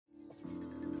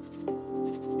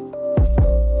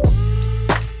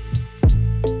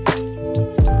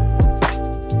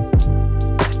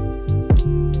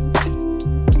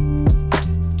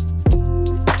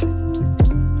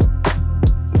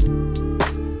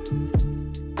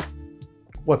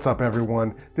What's up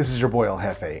everyone? This is your boy El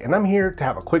Jefe, and I'm here to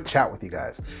have a quick chat with you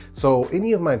guys. So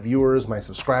any of my viewers, my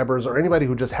subscribers, or anybody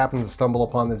who just happens to stumble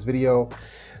upon this video,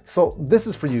 so this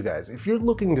is for you guys. If you're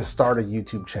looking to start a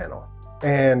YouTube channel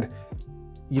and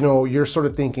you're sort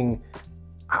of thinking,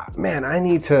 man, I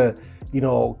need to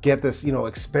get this,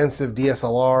 expensive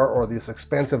DSLR or these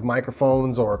expensive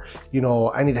microphones, or,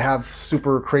 I need to have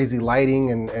super crazy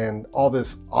lighting and all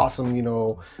this awesome,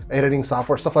 editing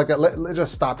software, stuff like that. Let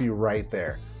just stop you right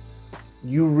there.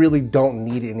 You really don't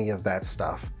need any of that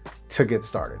stuff to get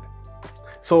started.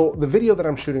 So the video that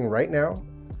I'm shooting right now,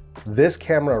 this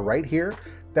camera right here,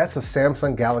 that's a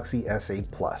Samsung Galaxy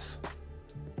S8 Plus.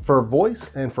 For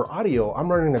voice and for audio, I'm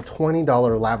running a $20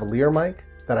 lavalier mic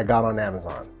that I got on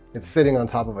Amazon. It's sitting on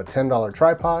top of a $10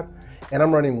 tripod, and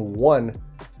I'm running one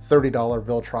 $30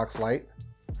 Viltrox light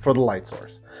for the light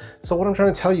source. So what I'm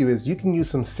trying to tell you is you can use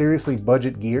some seriously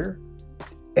budget gear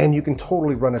and you can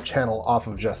totally run a channel off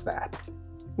of just that.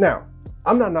 Now,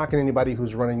 I'm not knocking anybody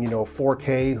who's running,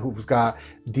 4K, who's got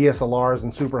DSLRs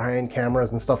and super high-end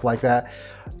cameras and stuff like that.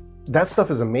 That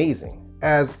stuff is amazing.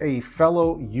 As a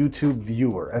fellow YouTube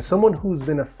viewer, as someone who's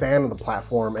been a fan of the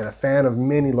platform and a fan of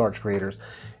many large creators,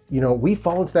 we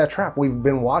fall into that trap. We've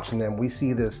been watching them. We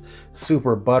see this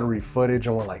super buttery footage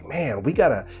and we're like, man,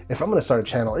 if I'm gonna start a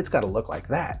channel, it's gotta look like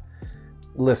that.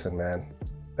 Listen, man,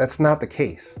 that's not the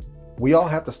case. We all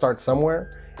have to start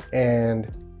somewhere,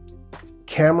 and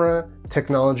camera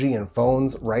technology and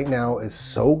phones right now is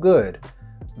so good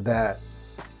that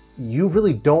you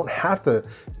really don't have to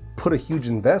put a huge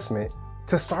investment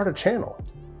to start a channel.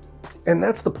 And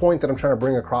that's the point that I'm trying to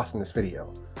bring across in this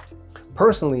video.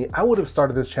 Personally, I would have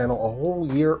started this channel a whole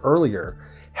year earlier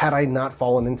had I not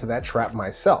fallen into that trap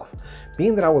myself.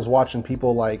 Being that I was watching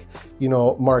people like,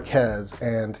 Marquez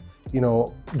and,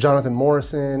 Jonathan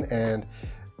Morrison and,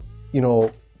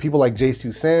 people like Jace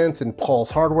 2 Cents and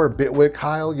Paul's Hardware, Bitwit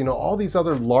Kyle, all these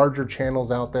other larger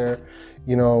channels out there,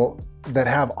 that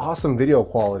have awesome video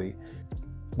quality.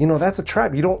 That's a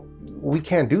trap. We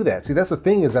can't do that. See, that's the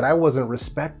thing, is that I wasn't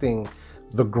respecting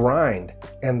the grind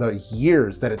and the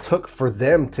years that it took for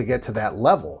them to get to that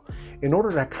level. In order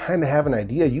to kind of have an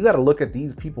idea, you got to look at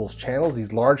these people's channels,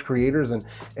 these large creators and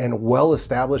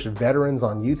well-established veterans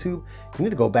on YouTube. You need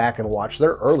to go back and watch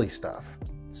their early stuff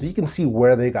so you can see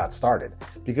where they got started,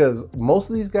 because most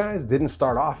of these guys didn't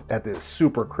start off at this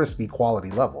super crispy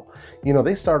quality level.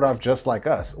 They started off just like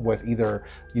us with either,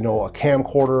 a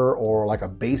camcorder or like a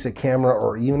basic camera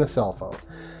or even a cell phone.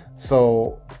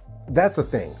 So that's the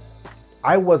thing.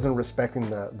 I wasn't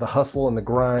respecting the hustle and the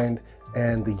grind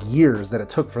and the years that it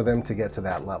took for them to get to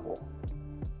that level.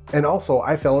 And also,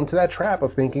 I fell into that trap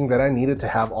of thinking that I needed to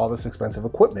have all this expensive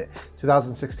equipment.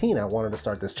 2016, I wanted to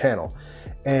start this channel.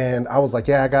 And I was like,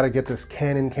 yeah, I gotta get this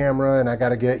Canon camera, and I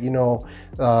gotta get, the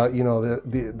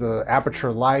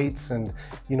aperture lights, and,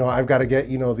 I've gotta get,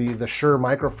 the Shure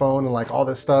microphone and like all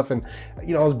this stuff. And,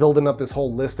 I was building up this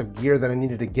whole list of gear that I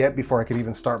needed to get before I could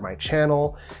even start my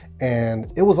channel. And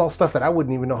it was all stuff that I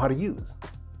wouldn't even know how to use.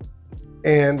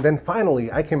 And then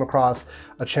finally, I came across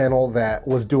a channel that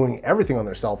was doing everything on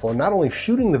their cell phone, not only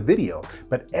shooting the video,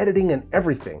 but editing and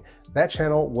everything. That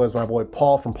channel was my boy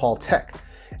Paul from Paul Tech.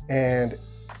 And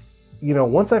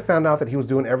once I found out that he was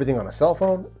doing everything on a cell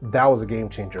phone, that was a game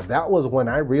changer. That was when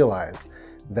I realized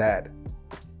that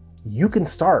you can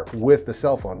start with the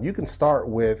cell phone. You can start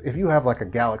with, if you have like a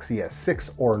Galaxy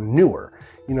S6 or newer,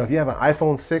 if you have an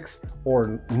iPhone 6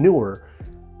 or newer,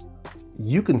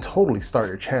 you can totally start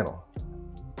your channel.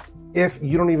 If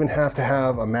you don't even have to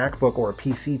have a MacBook or a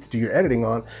PC to do your editing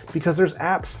on, because there's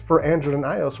apps for Android and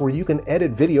iOS where you can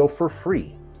edit video for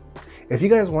free. If you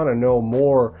guys want to know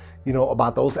more,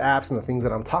 about those apps and the things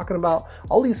that I'm talking about,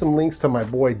 I'll leave some links to my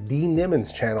boy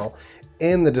Nimmin's channel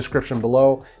in the description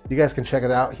below. You guys can check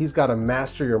it out. He's got a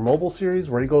Master Your Mobile series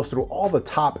where he goes through all the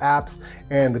top apps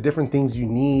and the different things you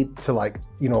need to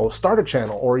start a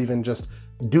channel or even just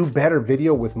do better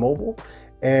video with mobile.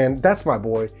 And that's my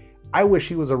boy. I wish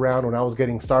he was around when I was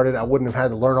getting started. I wouldn't have had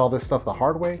to learn all this stuff the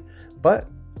hard way. But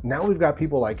now we've got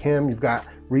people like him. You've got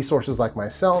resources like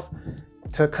myself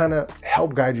to kind of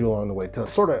help guide you along the way, to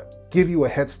sort of give you a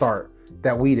head start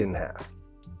that we didn't have.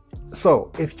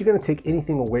 So if you're gonna take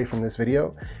anything away from this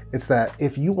video, it's that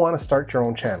if you wanna start your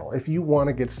own channel, if you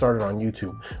wanna get started on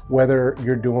YouTube, whether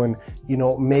you're doing,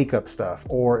 makeup stuff,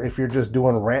 or if you're just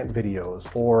doing rant videos,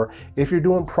 or if you're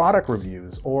doing product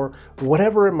reviews, or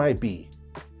whatever it might be,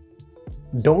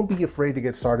 don't be afraid to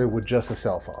get started with just a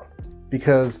cell phone,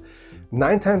 because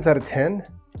 9 times out of 10,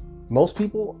 most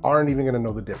people aren't even gonna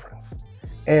know the difference.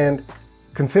 And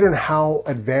considering how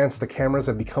advanced the cameras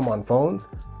have become on phones,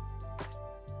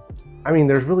 I mean,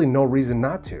 there's really no reason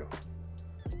not to.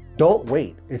 don't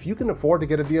wait. If you can afford to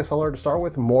get a DSLR to start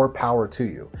with, more power to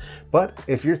you. But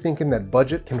if you're thinking that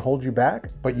budget can hold you back,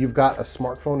 but you've got a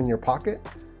smartphone in your pocket,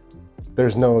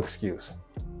 there's no excuse.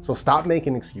 So stop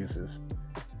making excuses,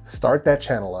 start that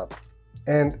channel up,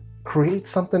 and create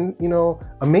something,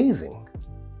 amazing.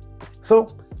 So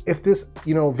if this,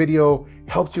 video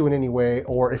helped you in any way,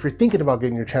 or if you're thinking about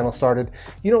getting your channel started,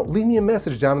 leave me a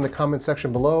message down in the comment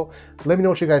section below. Let me know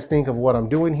what you guys think of what I'm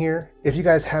doing here. If you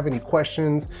guys have any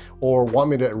questions or want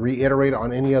me to reiterate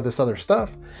on any of this other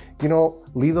stuff,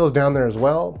 leave those down there as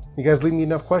well. You guys leave me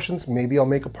enough questions, maybe I'll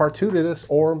make a part 2 to this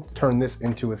or turn this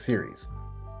into a series.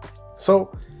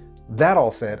 So that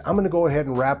all said, I'm gonna go ahead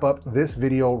and wrap up this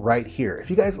video right here. If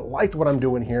you guys liked what I'm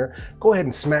doing here, go ahead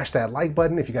and smash that like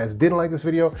button. If you guys didn't like this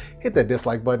video, hit that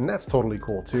dislike button. That's totally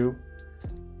cool too.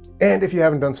 And if you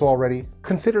haven't done so already,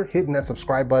 consider hitting that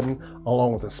subscribe button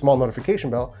along with a small notification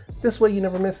bell. This way you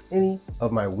never miss any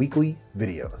of my weekly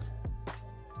videos.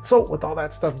 So with all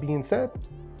that stuff being said,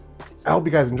 I hope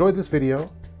you guys enjoyed this video.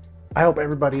 I hope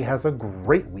everybody has a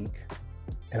great week,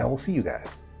 and I will see you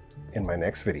guys in my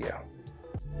next video.